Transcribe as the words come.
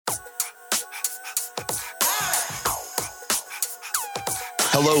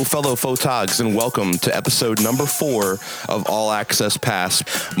Hello, fellow photogs, and welcome to episode number 4 of All Access Pass.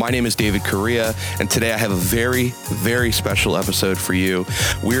 My name is David Correa, and today I have a very, very special episode for you.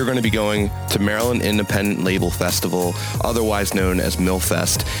 We are going to be going to Maryland Independent Label Festival, otherwise known as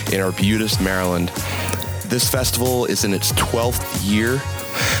Millfest, in Arbutus, Maryland. This festival is in its 12th year,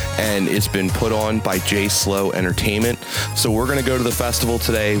 and it's been put on by Jay Slow Entertainment. So we're going to go to the festival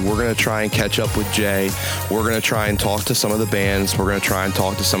today. We're going to try and catch up with Jay. We're going to try and talk to some of the bands. We're going to try and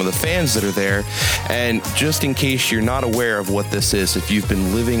talk to some of the fans that are there. And just in case you're not aware of what this is, if you've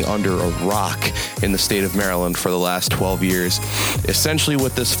been living under a rock in the state of Maryland for the last 12 years, essentially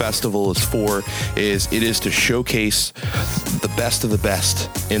what this festival is for is it is to showcase the best of the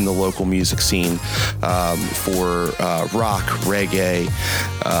best in the local music scene for rock, reggae,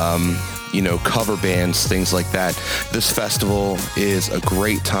 cover bands, things like that. This festival is a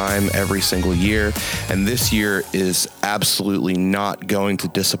great time every single year, and this year is absolutely not going to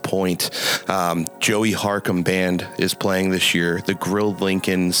disappoint. Joey Harcum Band is playing this year. The Grilled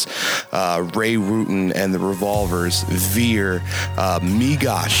Lincolns, Ray Rutan and the Revolvers, Veer,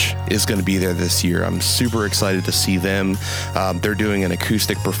 Migosh is going to be there this year. I'm super excited to see them. They're doing an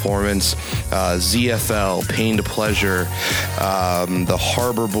acoustic performance. ZFL, Pain to Pleasure, the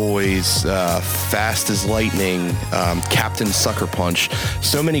Harbor Boys, Fast as Lightning, Captain Sucker Punch.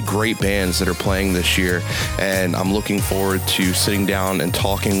 So many great bands that are playing this year, and I'm looking forward to sitting down and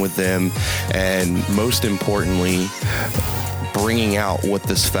talking with them, and most importantly, bringing out what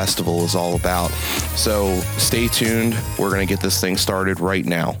this festival is all about. So stay tuned. We're going to get this thing started right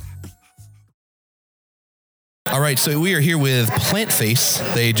now. All right, so we are here with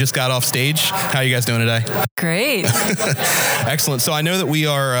Plantface. They just got off stage. How are you guys doing today? Great. Excellent. So I know that we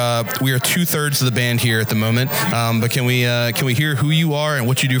are 2/3 of the band here at the moment, but can we hear who you are and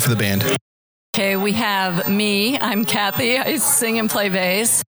what you do for the band? Okay, we have me. I'm Kathy. I sing and play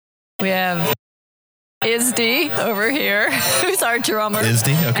bass. We have Izzy over here, who's our drummer.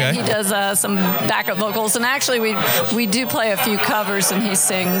 Izzy, okay. And he does some backup vocals, and actually we do play a few covers, and he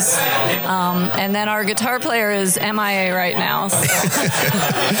sings. And then our guitar player is MIA right now. So.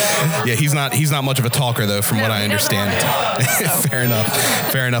 Yeah, he's not much of a talker though, from what I understand.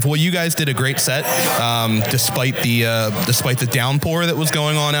 Fair enough. Well, you guys did a great set, despite the downpour that was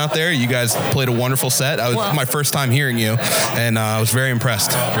going on out there. You guys played a wonderful set. It was my first time hearing you, and I was very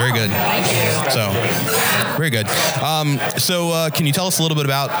impressed. Very good. Thank you. So. Very good. So can you tell us a little bit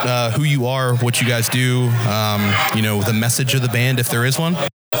about who you are, what you guys do, the message of the band, if there is one?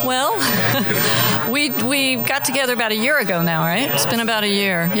 Well, we got together about a year ago now, right? It's been about a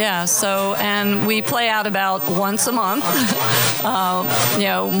year, yeah. So, and we play out about once a month.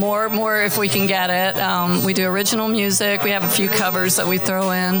 More if we can get it. We do original music. We have a few covers that we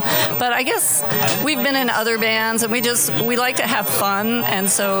throw in. But I guess we've been in other bands, and we like to have fun. And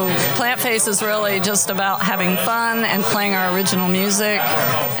so, Plantface is really just about having fun and playing our original music,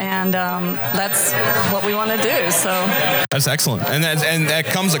 and that's what we want to do. So that's excellent, and that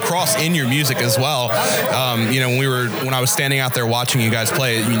comes across in your music as well. When I was standing out there watching you guys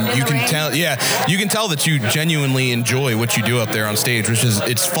play, you can tell that you genuinely enjoy what you do up there on stage, which is,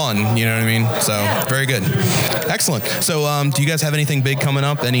 it's fun, you know what I mean? So very good. Excellent. So do you guys have anything big coming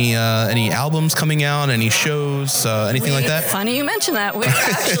up? Any albums coming out, any shows, anything like that? Funny you mention that. We're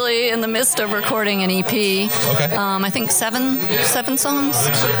actually in the midst of recording an EP. Okay. I think seven songs.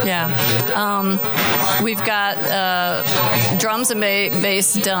 Yeah. We've got drums and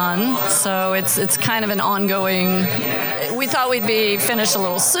bass done, so it's kind of an ongoing. We thought we'd be finished a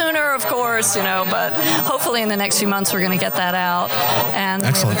little sooner, of course, but hopefully in the next few months we're going to get that out. And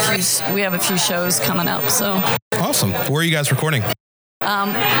excellent. We have a few shows coming up. So awesome. Where are you guys recording?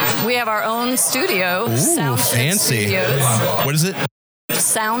 We have our own studio. Ooh, fancy. Studios. What is it?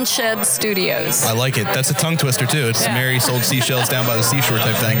 Soundshed Studios. I like it. That's a tongue twister too. It's Mary sold seashells down by the seashore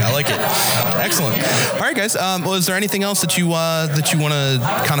type thing. I like it. Excellent. All right, guys. Is there anything else that you want to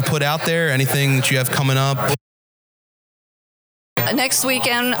kind of put out there? Anything that you have coming up? Next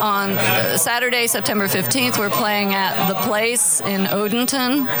weekend on Saturday, September 15th, we're playing at The Place in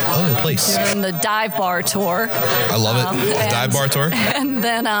Odenton. Oh, The Place. Doing the Dive Bar Tour. I love it. The Dive Bar Tour. And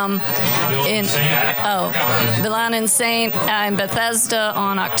then Milan and Saint in Bethesda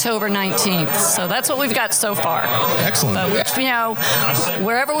on October 19th. So that's what we've got so far. Excellent. But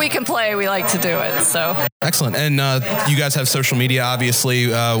wherever we can play, we like to do it. So. Excellent. And you guys have social media, obviously.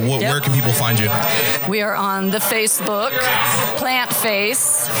 Where can people find you? We are on the Facebook, Plant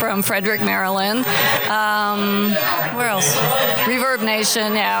Face from Frederick, Maryland. Where else? Reverb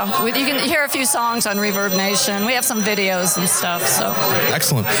Nation, yeah. You can hear a few songs on Reverb Nation. We have some videos and stuff. So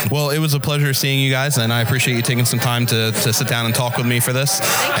excellent. Well, it was a pleasure seeing you guys, and I appreciate you taking some time to sit down and talk with me for this.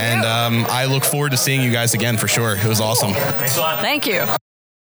 And I look forward to seeing you guys again for sure. It was awesome. Thanks a lot. Thank you.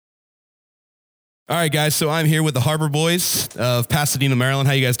 All right, guys. So I'm here with the Harbor Boys of Pasadena, Maryland.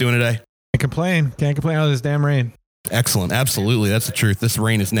 How you guys doing today? Can't complain all this damn rain. Excellent. Absolutely. That's the truth. This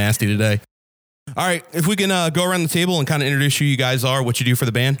rain is nasty today. All right. If we can go around the table and kind of introduce who you guys are, what you do for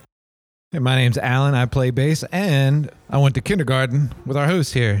the band. Hey, my name's Alan. I play bass, and I went to kindergarten with our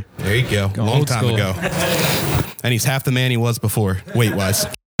host here. There you go. Long time ago. And he's half the man he was before, weight-wise.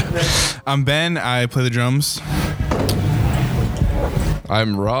 I'm Ben. I play the drums.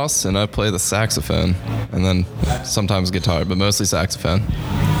 I'm Ross, and I play the saxophone, and then sometimes guitar, but mostly saxophone.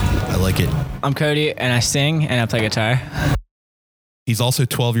 I like it. I'm Cody, and I sing, and I play guitar. He's also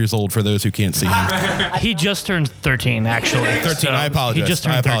 12 years old for those who can't see him. He just turned 13, actually. 13, so I apologize. He just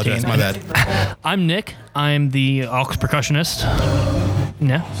turned 13. My bad. I'm Nick. I'm the aux percussionist.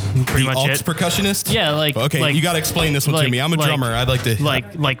 Yeah, pretty much it. Aux percussionist? Yeah, Okay, you got to explain this one to me. I'm a drummer. I'd like to...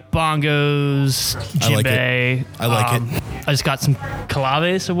 Like bongos, djembe. I like it. I just got some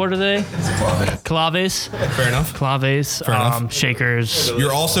claves. So what are they? Claves. Fair enough. Claves. Fair enough. Shakers.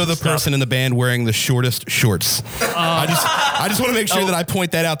 You're also the person in the band wearing the shortest shorts. I just want to make sure that I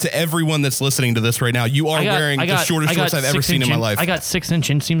point that out to everyone that's listening to this right now. You are wearing the shortest shorts I've ever seen in my life. I got 6-inch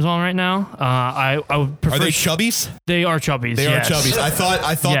inseams on right now. I would prefer. Are they chubbies? They are chubbies. They are chubbies.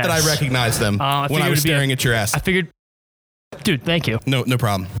 I thought that I recognized them when I was staring at your ass. I figured. Dude, thank you. No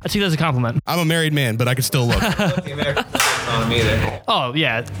problem. I take that as a compliment. I'm a married man, but I can still look. The American flags on them either. Oh,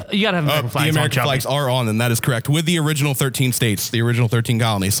 yeah. You got to have American flags. The American flags are on them. That is correct. With the original 13 states, the original 13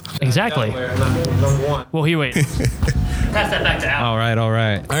 colonies. Exactly. Number one. Well, here, wait. Pass that back to Al. All right. All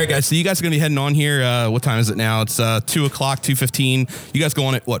right, guys. So you guys are going to be heading on here. What time is it now? It's 2 o'clock, 2:15. You guys go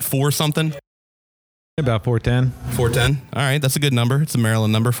on at, what, 4 something? About 4:10. 4:10. All right. That's a good number. It's a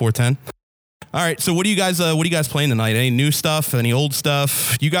Maryland number, 4:10. All right, so what are you guys playing tonight? Any new stuff? Any old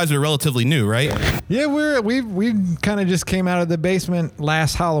stuff? You guys are relatively new, right? Yeah, we kind of just came out of the basement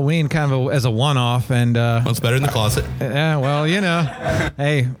last Halloween, kind of as a one-off, and well, it's better than the closet. Yeah, well,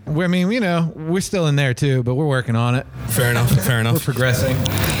 hey, we're still in there too, but we're working on it. Fair enough. We're progressing,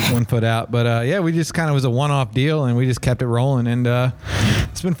 one foot out, but yeah, we just kind of was a one-off deal, and we just kept it rolling, and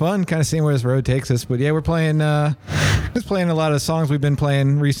it's been fun, kind of seeing where this road takes us. But yeah, we're playing a lot of songs we've been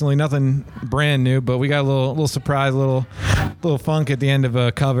playing recently. Nothing brand new, but we got a little surprise, little funk at the end of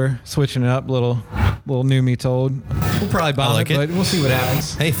a cover, switching it up, little new me told. We'll probably bomb it, but we'll see what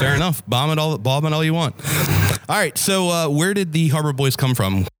happens. Hey, fair enough. Bomb it all you want. All right, so where did the Harbor Boys come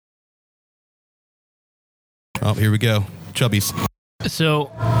from? Oh, here we go. Chubbies.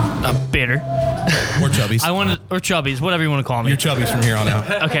 So, bitter. Or chubbies. Or chubbies, whatever you want to call me. You're chubbies from here on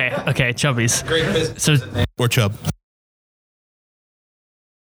out. Okay, chubbies. Great business. So, or chub.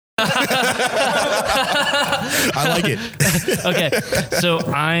 I like it. Okay, so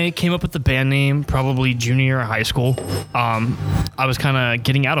I came up with the band name probably junior year of high school. I was kind of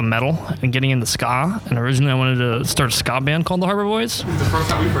getting out of metal and getting into ska, and originally I wanted to start a ska band called the Harbor Boys. The first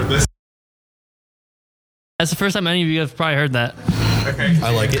time we've heard this. That's the first time any of you have probably heard that. Okay.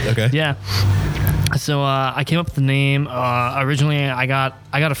 I like it. Okay. Yeah. So I came up with the name. Originally, I got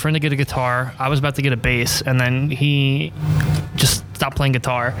a friend to get a guitar. I was about to get a bass, and then he just stopped playing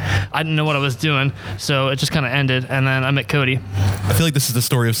guitar. I didn't know what I was doing, so it just kind of ended. And then I met Cody. I feel like this is the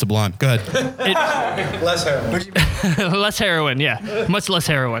story of Sublime. Go ahead. Less heroin. Less heroin, yeah. Much less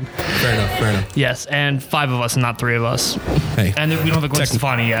heroin. Fair enough. Yes, and 5 of us, and not 3 of us. Hey. And we don't have a Gwen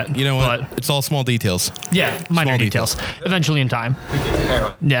Stefani yet. You know what? But It's all small details. yeah, minor Small details. Eventually in time.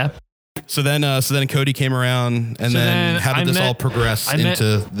 Yeah. So then Cody came around, and then how did this all progress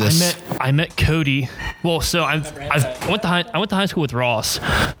into this? I met Cody. Well, so I went to high school with Ross.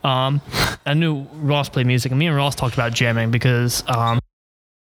 I knew Ross played music, and me and Ross talked about jamming because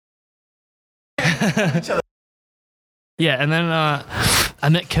yeah. And then I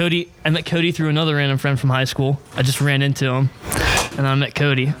met Cody. Through another random friend from high school. I just ran into him, and then I met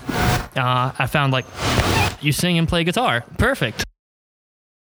Cody. I found you sing and play guitar. Perfect.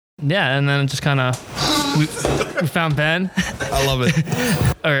 Yeah, and then just kind of we found Ben. I love it.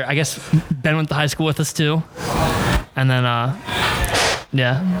 Or I guess Ben went to high school with us too. And then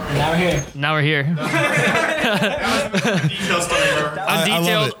yeah. Now we're here.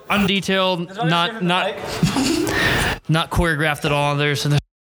 Undetailed, not choreographed at all.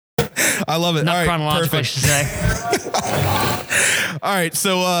 I love it. Not All right, chronological, I perfect. should say. All right,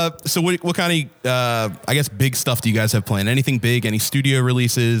 so what kind of I guess big stuff do you guys have planned? Anything big? Any studio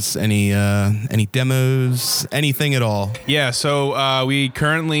releases? Any demos? Anything at all? Yeah, so we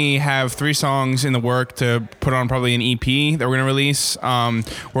currently have 3 songs in the work to put on probably an EP that we're gonna release.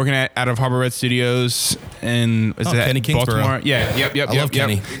 Working out of Harbor Red Studios in Kenny Kingsborough. Baltimore. Yeah, yep. I love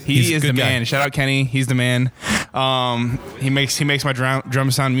Kenny. He's He a is good the guy. man. Shout out Kenny. He's the man. He makes my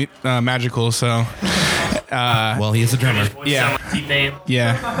drum sound magical. So Well, he is a drummer. yeah.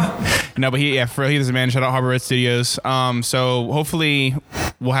 Yeah. No, but he is the man. Shout out Harbor Red Studios. So hopefully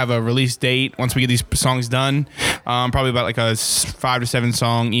we'll have a release date once we get these songs done. Probably about like a 5 to 7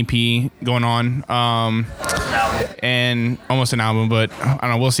 song EP going on. And almost an album, but I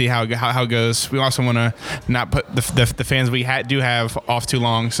don't know. We'll see how it goes. We also want to not put the fans we do have off too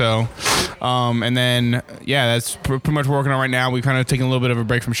long. So, and then that's pretty much what we're working on right now. We've kind of taken a little bit of a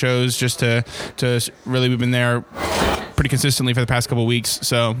break from shows just to really, we've been there pretty consistently for the past couple of weeks.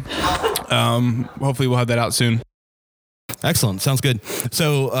 So, hopefully we'll have that out soon. Excellent. Sounds good.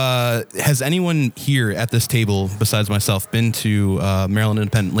 So, has anyone here at this table, besides myself, been to Maryland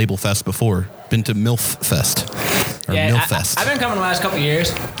Independent Label Fest before? Been to MILF Fest? Or MILF Fest? I've been coming the last couple of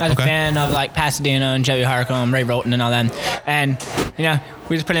years. I was Okay. a fan of like Pasadena and Joey Harcum, Ray Rolton and all them. And,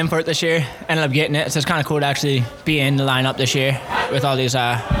 we just put in for it this year, ended up getting it. So it's kind of cool to actually be in the lineup this year with all these,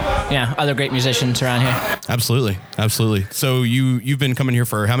 other great musicians around here. Absolutely. So you've been coming here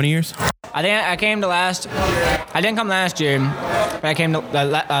for how many years? I think I came to last. I didn't come last year, but I came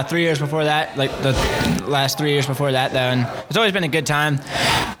to 3 years before that, like the last 3 years before that. Though, and it's always been a good time.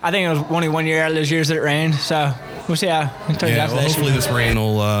 I think it was only 1 year out of those years that it rained, so we'll see how it turns out. Well, hopefully this rain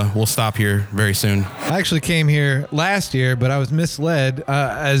will stop here very soon. I actually came here last year, but I was misled,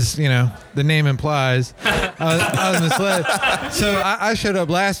 as the name implies. I was misled. So I showed up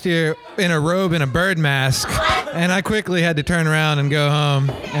last year in a robe and a bird mask, and I quickly had to turn around and go home.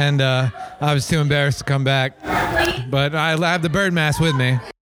 And I was too embarrassed to come back, but I have the bird mask with me.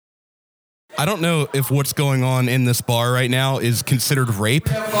 I don't know if what's going on in this bar right now is considered rape,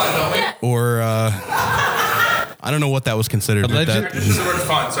 or I don't know what that was considered. but that- This is the word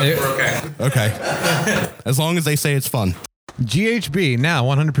fun, so we're okay. okay, as long as they say it's fun. GHB, now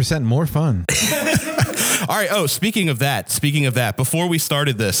 100% more fun. All right. Oh, speaking of that, before we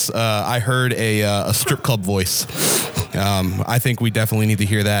started this, I heard a strip club voice. I think we definitely need to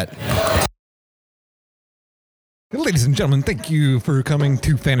hear that. Ladies and gentlemen, thank you for coming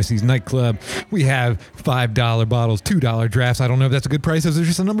to Fantasy's Nightclub. We have $5 bottles, $2 drafts. I don't know if that's a good price. Those are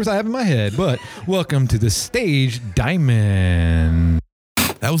just the numbers I have in my head. But welcome to the stage, Diamond.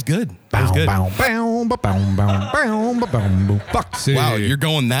 That was good. That was good. Wow, you're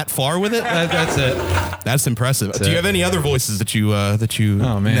going that far with it? That's it. That's impressive. Do you have any other voices that you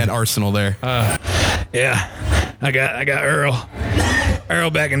in that arsenal there? Yeah, I got Earl.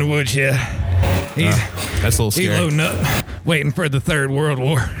 Earl back in the woods, yeah. That's a little He's scary. loading up, waiting for the Third World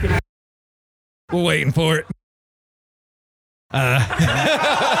War. We're waiting for it.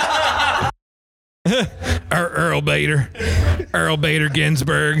 Earl Bader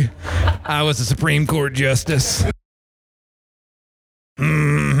Ginsburg. I was a Supreme Court justice.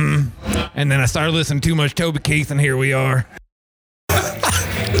 And then I started listening to too much Toby Keith, and here we are.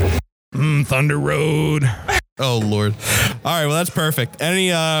 Thunder Road. Oh Lord! All right, well that's perfect.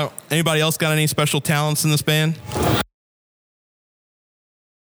 Anybody else got any special talents in this band?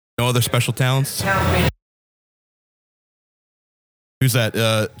 No other special talents? Who's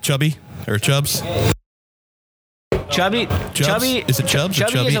that? Chubby or Chubbs? Chubby. Is it Chubbs or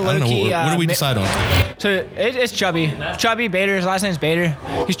Chubby Chubby? is a I don't know. low-key, What do we decide on? So it's Chubby. Chubby Bader. His last name's Bader.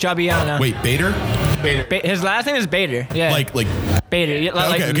 He's Chubby. I don't know. Wait, Bader? His last name is Bader. Yeah. Like Bader. Yeah,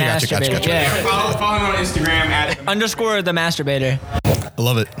 like Okay, the gotcha. masturbator. Yeah. Follow him on Instagram at _the masturbator. I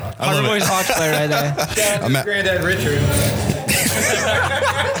love it. I Harbor love Boys it. Hawks player right there. I'm at, Granddad Richard.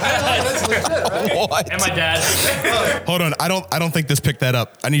 what? And my dad. Hold on. I don't think this picked that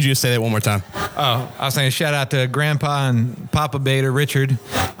up. I need you to say that one more time. Oh, I was saying shout out to Grandpa and Papa Bader Richard.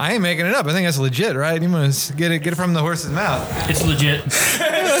 I ain't making it up. I think that's legit, right? You must get it from the horse's mouth. It's legit.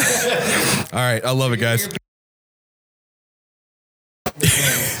 All right. I love it, guys.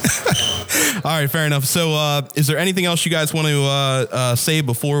 All right, fair enough. So, is there anything else you guys want to say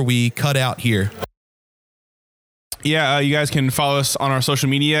before we cut out here? Yeah, you guys can follow us on our social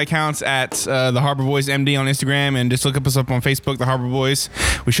media accounts at the Harbor Boys MD on Instagram, and just look us up on Facebook, the Harbor Boys.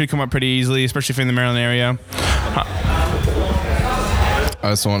 We should come up pretty easily, especially if you're in the Maryland area. I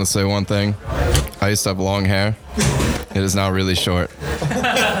just want to say one thing. I used to have long hair. It is now really short.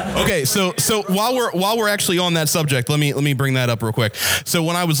 Okay, so while we're actually on that subject, let me bring that up real quick. So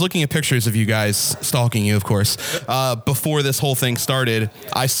when I was looking at pictures of you guys, stalking you, of course, before this whole thing started,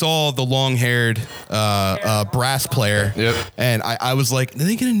 I saw the long-haired brass player. Yep. And I was like, did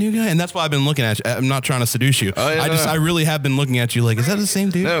they get a new guy? And that's why I've been looking at you. I'm not trying to seduce you. Oh, yeah, I really have been looking at you like, is that the same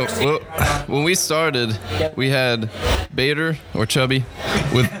dude? No, well, when we started, we had Bader or Chubby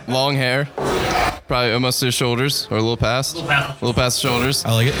with long hair, probably almost to his shoulders or a little past the shoulders.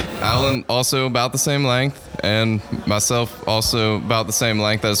 I like it. Alan also about the same length, and myself also about the same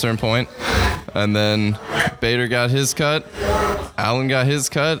length at a certain point. And then Bader got his cut, Alan got his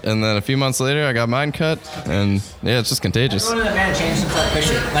cut, and then a few months later I got mine cut, and yeah, it's just contagious. Everyone in the band changed since that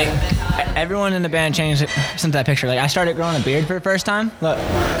picture. Like, everyone in the band changed since that picture. Like, I started growing a beard for the first time. Look.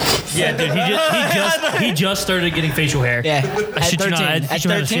 Yeah, dude, he just started getting facial hair. Yeah. I shit you not, I At teach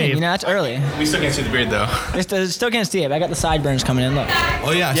him how to 13, shave. you know, that's early. We still can't see the beard though. Still can't see it, but I got the sideburns coming in. Look.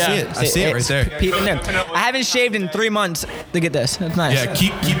 Oh yeah, I see it. I see it right there. Peeping there. I haven't shaved in 3 months to get this. It's nice. Yeah,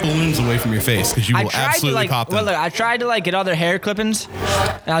 keep balloons away from your face because you will absolutely pop them. Well, look, I tried to get all their hair clippings,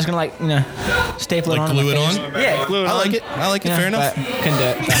 and I was gonna staple it on. Glue it on? Yeah, glue it on. I like it. Yeah, Fair enough. but couldn't do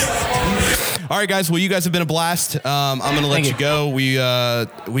it. All right, guys. Well, you guys have been a blast. I'm going to let you go. We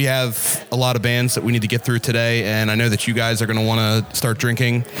have a lot of bands that we need to get through today, and I know that you guys are going to want to start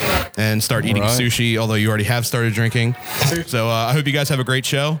drinking and start eating sushi, although you already have started drinking. So I hope you guys have a great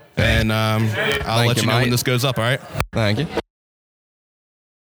show, and I'll let you know when this goes up, all right? Thank you.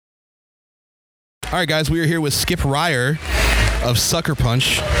 All right, guys. We are here with Skip Ryer of Sucker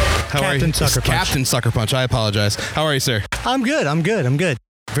Punch. How are you? Captain Sucker Punch. I apologize. How are you, sir? I'm good.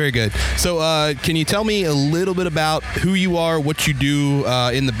 Very good. So can you tell me a little bit about who you are, what you do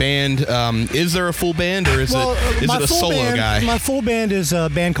in the band? Is there a full band, or is it a solo guy? My full band is a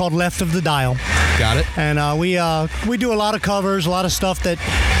band called Left of the Dial. Got it. And we do a lot of covers, a lot of stuff that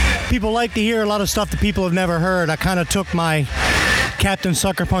people like to hear, a lot of stuff that people have never heard. I kind of took my Captain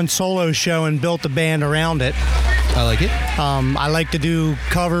Sucker Punch solo show and built a band around it. I like it. I like to do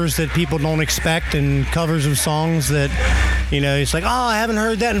covers that people don't expect and covers of songs that, it's like, oh, I haven't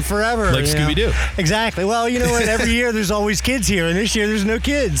heard that in forever. Like Scooby-Doo. Exactly. Well, you know what? Every year there's always kids here, and this year there's no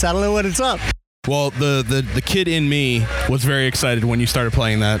kids. I don't know what it's up. Well, the kid in me was very excited when you started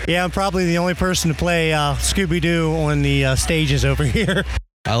playing that. Yeah, I'm probably the only person to play Scooby-Doo on the stages over here.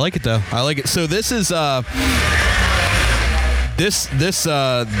 I like it, though. I like it. So this is...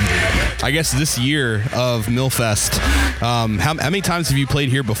 I guess this year of Millfest, how many times have you played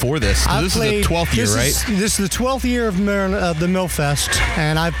here before this? This is the 12th year, right? This is the 12th year of the Millfest,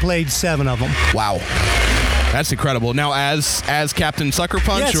 and I've played 7 of them. Wow. That's incredible. Now, as Captain Sucker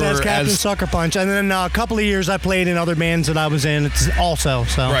Punch? Yes, as Captain Sucker Punch. And then a couple of years I played in other bands that I was in also.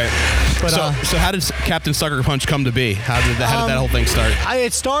 So. Right. But, so how did Captain Sucker Punch come to be? How did that whole thing start?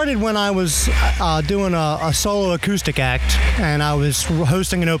 It started when I was doing a solo acoustic act, and I was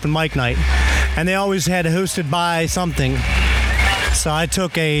hosting an open mic night. And they always had hosted by something. So I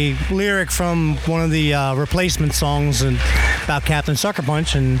took a lyric from one of the replacement songs about Captain Sucker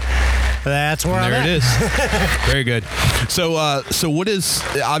Punch, and that's where I'm at. There it is. Very good. So what is,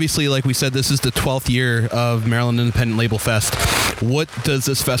 obviously, like we said, this is the 12th year of Maryland Independent Label Fest. What does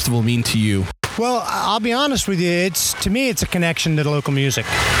this festival mean to you? Well, I'll be honest with you. To me, it's a connection to the local music.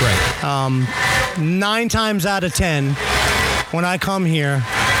 Right. 9 times out of 10, when I come here,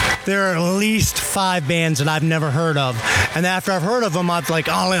 there are at least 5 bands that I've never heard of. And after I've heard of them, I'm like,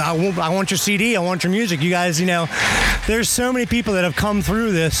 oh, I want your CD. I want your music. You guys, there's so many people that have come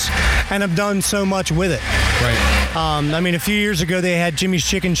through this and have done so much with it. Right. A few years ago, they had Jimmy's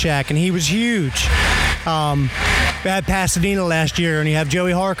Chicken Shack, and he was huge. We had Pasadena last year, and you have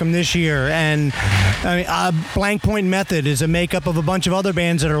Joey Harcum this year. And Blank Point Method is a makeup of a bunch of other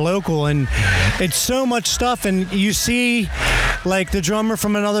bands that are local, and it's so much stuff. And you see, like, the drummer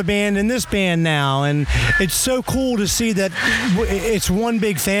from another band in this band now, and it's so cool to see that it's one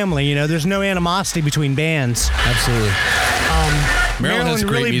big family. There's no animosity between bands. Absolutely. Maryland has a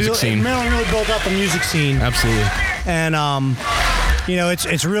great music scene. Maryland really built up a music scene. Absolutely. And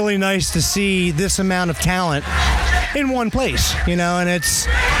it's really nice to see this amount of talent in one place, and it's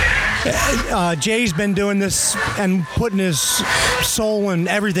Jay's been doing this and putting his soul and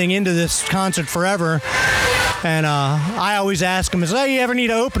everything into this concert forever. And I always ask him, hey, you ever need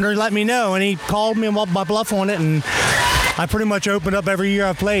an opener, let me know. And he called me about my bluff on it, and I pretty much opened up every year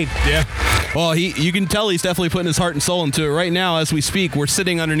I've played. Yeah. Well, you can tell he's definitely putting his heart and soul into it. Right now, as we speak, we're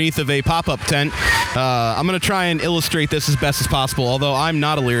sitting underneath of a pop-up tent. I'm going to try and illustrate this as best as possible, although I'm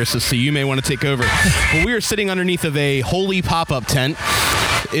not a lyricist, so you may want to take over. But we are sitting underneath of a holy pop-up tent.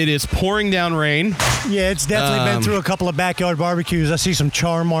 It is pouring down rain. Yeah, it's definitely been through a couple of backyard barbecues. I see some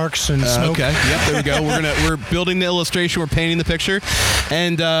char marks and smoke. Okay. Yep. There we go. We're building the illustration. We're painting the picture,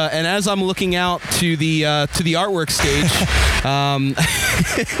 and as I'm looking out to the artwork stage,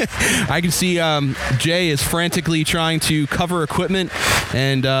 I can see Jay is frantically trying to cover equipment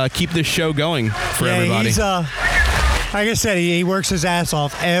and keep this show going for everybody. He's like I said, he works his ass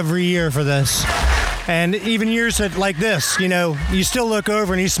off every year for this. And even years like this, you still look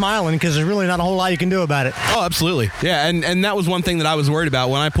over and he's smiling because there's really not a whole lot you can do about it. Oh, absolutely. Yeah, and that was one thing that I was worried about.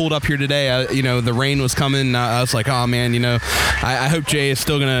 When I pulled up here today, the rain was coming. I was like, oh, man, I hope Jay is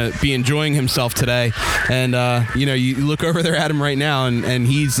still going to be enjoying himself today. And, you look over there at him right now, and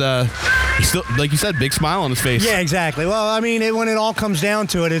he's still, like you said, big smile on his face. Yeah, exactly. Well, I mean, when it all comes down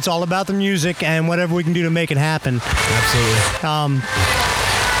to it, it's all about the music and whatever we can do to make it happen. Absolutely.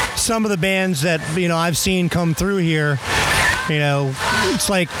 Some of the bands that I've seen come through here, it's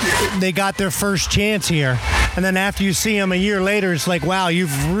like they got their first chance here, and then after you see them a year later, it's like, wow,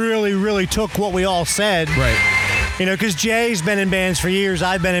 you've really, really took what we all said. Right. Because Jay's been in bands for years,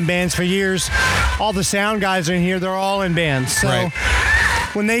 I've been in bands for years. All the sound guys are in here; they're all in bands. So right.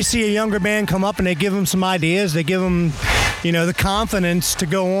 When they see a younger band come up and they give them some ideas, they give them, the confidence to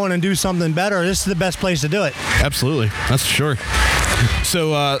go on and do something better. This is the best place to do it. Absolutely, that's for sure.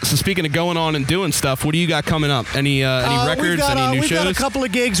 So speaking of going on and doing stuff, what do you got coming up? Any records? Any new shows? We've got a couple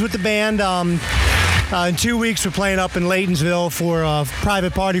of gigs with the band. In 2 weeks, we're playing up in Laytonsville for a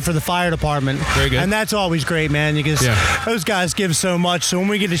private party for the fire department. Very good. And that's always great, man, because those guys give so much. So when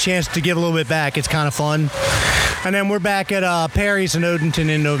we get a chance to give a little bit back, it's kind of fun. And then we're back at Perry's in Odenton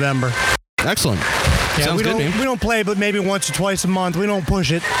in November. Excellent. Yeah, Sounds good, man. We don't play but maybe once or twice a month. We don't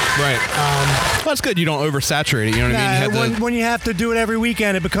push it. Right. Well, that's good. You don't oversaturate it. You know what I mean? When you have to do it every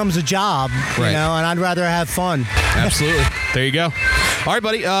weekend, it becomes a job. Right. And I'd rather have fun. Absolutely. There you go. All right,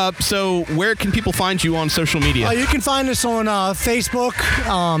 buddy. So where can people find you on social media? You can find us on Facebook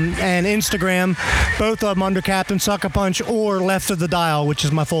and Instagram, both of them under Captain Sucker Punch or Left of the Dial, which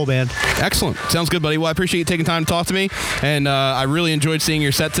is my full band. Excellent. Sounds good, buddy. Well, I appreciate you taking time to talk to me, and I really enjoyed seeing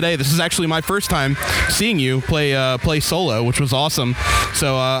your set today. This is actually my first time seeing you play solo, which was awesome.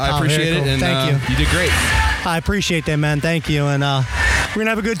 So I appreciate it, and thank you. You did great. I appreciate that, man. Thank you, and we're gonna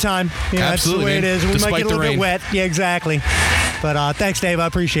have a good time. Absolutely, that's the way man. it is. We Despite might get a little the rain. bit wet. Yeah, exactly. But thanks, Dave. I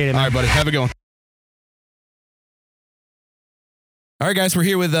appreciate it, man. All right, buddy. Have a good one. All right, guys, we're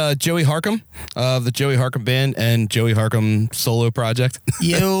here with Joey Harcum of the Joey Harcum Band and Joey Harcum Solo Project.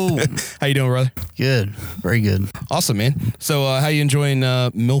 Yo. How you doing, brother? Good. Very good. Awesome, man. So how you enjoying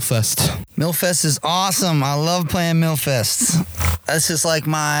Millfest? Millfest is awesome. I love playing Millfest. That's just like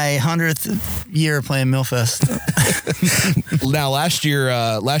my 100th year playing Millfest. Now, last year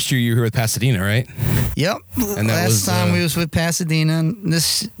you were here with Pasadena, right? Yep. And that last time we was with Pasadena. And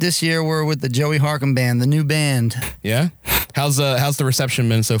this year we're with the Joey Harcum Band, the new band. Yeah. How's the reception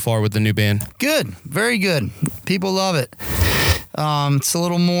been so far with the new band? Good. Very good. People love it. It's a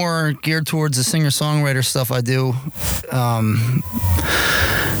little more geared towards the singer-songwriter stuff I do.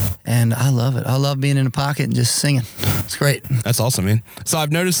 And I love it. I love being in the pocket and just singing. It's great. That's awesome, man. So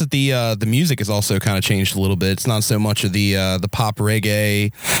I've noticed that the music has also kind of changed a little bit. It's not so much of the pop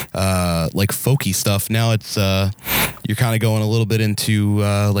reggae, like folky stuff. Now it's you're kind of going a little bit into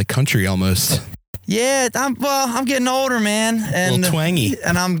like country almost. Yeah, I'm getting older, man, and a little twangy,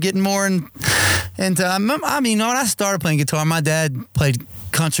 and I'm getting more into. When I started playing guitar, my dad played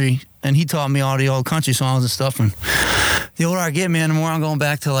country, and he taught me all the old country songs and stuff. And the older I get, man, the more I'm going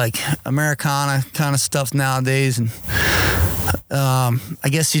back to like Americana kind of stuff nowadays. And I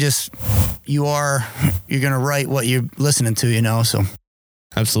guess you're gonna write what you're listening to, So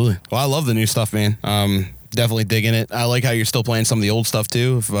absolutely. Well, I love the new stuff, man. Definitely digging it. I like how you're still playing some of the old stuff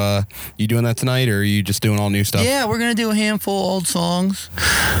too. If you doing that tonight, or are you just doing all new stuff? Yeah, we're gonna do a handful of old songs.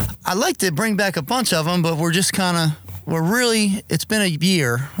 I'd like to bring back a bunch of them, but it's been a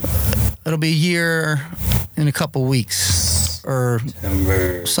year. It'll be a year in a couple weeks or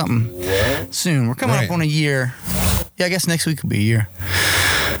something soon. We're coming up on a year. Yeah, I guess next week will be a year.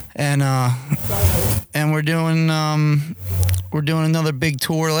 And we're doing another big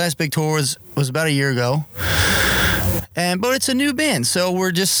tour. The last big tour was about a year ago. But it's a new band, so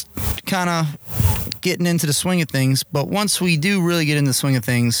we're just kind of getting into the swing of things. But once we do really get into the swing of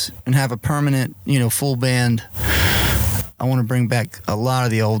things and have a permanent, full band, I want to bring back a lot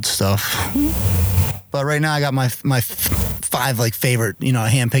of the old stuff. But right now I got my 5 like favorite,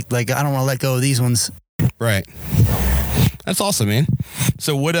 handpicked. Like I don't want to let go of these ones. Right. That's awesome, man.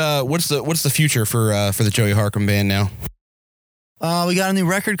 So what's the future for the Joey Harcum Band now? We got a new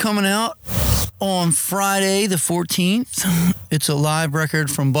record coming out. on Friday the 14th. It's a live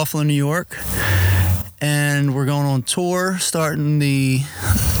record from Buffalo, New York. And we're going on tour starting the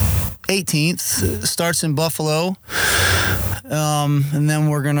 18th. It starts in Buffalo. And then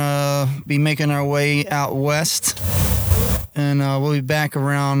we're going to be making our way out west. And we'll be back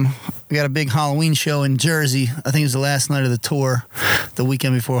around. We got a big Halloween show in Jersey. I think it's the last night of the tour, the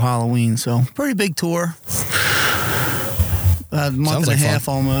weekend before Halloween. So pretty big tour. A month and a half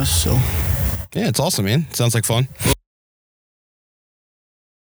almost. So yeah, it's awesome, man. Sounds like fun.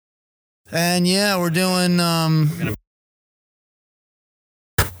 And yeah, we're doing a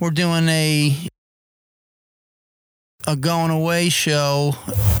going away show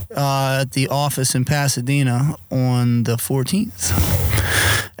at the office in Pasadena on the 14th.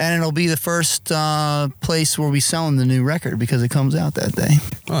 And it'll be the first place where we selling the new record because it comes out that day.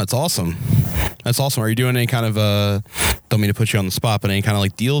 Oh, that's awesome. That's awesome. Are you doing any kind of don't mean to put you on the spot, but any kind of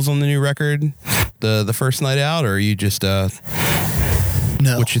like deals on the new record the first night out, or are you just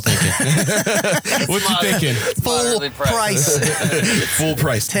no. What you thinking? What you thinking? Full price. Full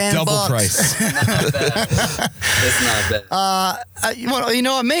price. $10. Double price. Not bad. It's not bad. Well, you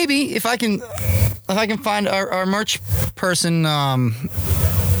know what? Maybe if I can find our merch person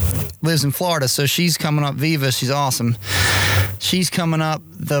lives in Florida, so she's coming up. Viva, she's awesome. She's coming up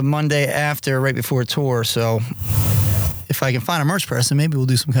the Monday after, right before tour. So if I can find a merch person, maybe we'll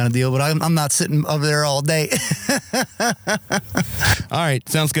do some kind of deal. But I'm not sitting over there all day. All right,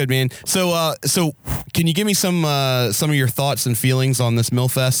 sounds good, man. So can you give me some of your thoughts and feelings on this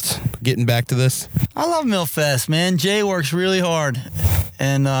Millfest? Getting back to this, I love Millfest, man. Jay works really hard,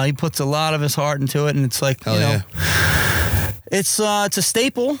 and he puts a lot of his heart into it. And it's like, it's a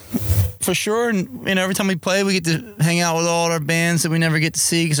staple for sure. And every time we play, we get to hang out with all our bands that we never get to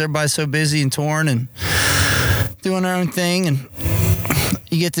see because everybody's so busy and torn and doing their own thing, and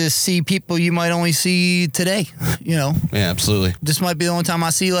you get to see people you might only see today, Yeah, absolutely. This might be the only time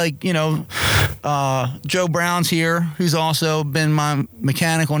I see, Joe Brown's here, who's also been my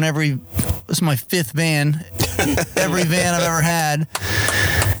mechanic on this is my fifth van, every van I've ever had.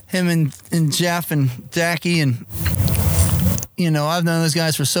 Him and Jeff and Jackie, and I've known those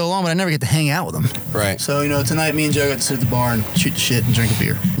guys for so long, but I never get to hang out with them. Right. So, tonight me and Joe got to sit at the bar and shoot the shit and drink a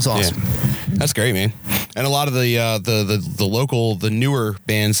beer. It's awesome. Yeah. That's great, man. And a lot of the local, the newer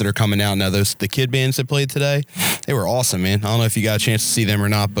bands that are coming out now, the kid bands that played today, they were awesome, man. I don't know if you got a chance to see them or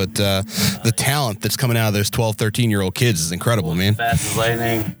not, but the talent that's coming out of those 12, 13-year-old kids is incredible, man. Fast as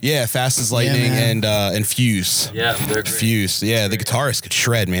Lightning. Yeah, Fast as Lightning, and Fuse. Yeah, they're great. Fuse. Yeah, the guitarist could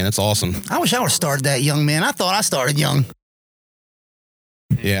shred, man. That's awesome. I wish I would have started that young, man. I thought I started young.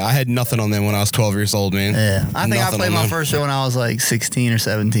 Yeah, I had nothing on them when I was 12 years old, man. Yeah, I think Nothing I played on my them. first show when I was like 16 or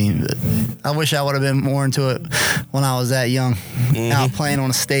 17. But I wish I would have been more into it when I was that young, out playing on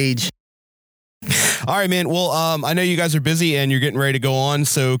a stage. All right, man. Well, I know you guys are busy and you're getting ready to go on,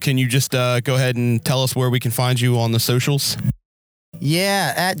 so can you just go ahead and tell us where we can find you on the socials?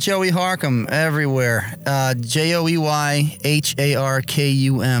 Yeah, at Joey Harkum everywhere. JoeyHarkum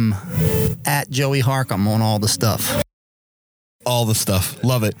at Joey Harkum on all the stuff. All the stuff.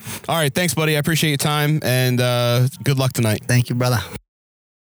 Love it. All right. Thanks, buddy. I appreciate your time, and good luck tonight. Thank you, brother.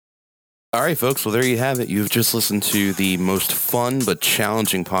 All right, folks. Well, there you have it. You've just listened to the most fun but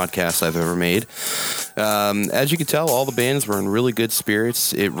challenging podcast I've ever made. As you can tell, all the bands were in really good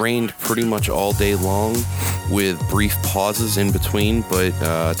spirits. It rained pretty much all day long with brief pauses in between, but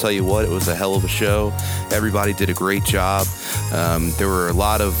I'll tell you what, it was a hell of a show. Everybody did a great job. There were a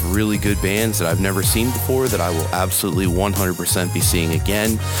lot of really good bands that I've never seen before that I will absolutely 100% be seeing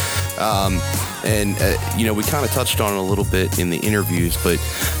again. We kind of touched on it a little bit in the interviews, but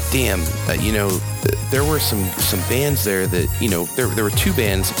damn, there were some bands there that, there were two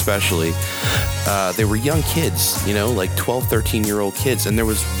bands especially. They were young kids, like 12, 13-year-old kids. And there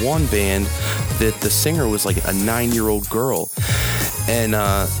was one band that the singer was like a 9-year-old girl. And,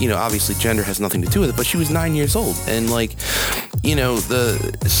 obviously gender has nothing to do with it, but she was 9 years old. And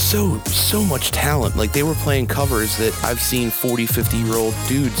so much talent. Like, they were playing covers that I've seen 40, 50-year-old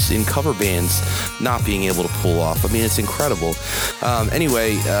dudes in cover bands not being able to pull off. I mean, it's incredible.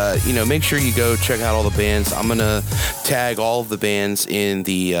 Make sure you go check out all the bands. I'm going to tag all of the bands in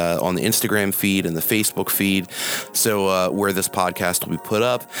the on the Instagram feed and the Facebook feed, so where this podcast will be put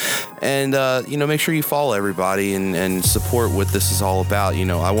up. And, make sure you follow everybody and support what this is all about.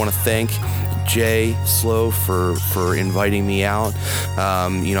 I want to thank Jay Slow for inviting me out.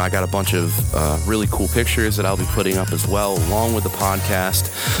 I got a bunch of really cool pictures that I'll be putting up as well, along with the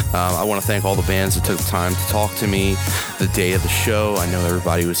podcast. I want to thank all the bands that took the time to talk to me the day of the show. I know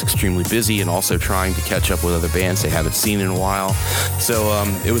everybody was extremely busy and also trying to catch up with other bands they haven't seen in a while. So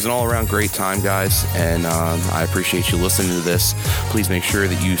it was an all-around great time, guys, and I appreciate you listening to this. Please make sure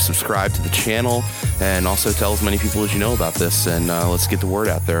that you subscribe to the channel and also tell as many people as you know about this, and let's get the word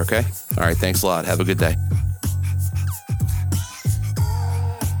out there, okay? All right, thanks a lot. Have a good day.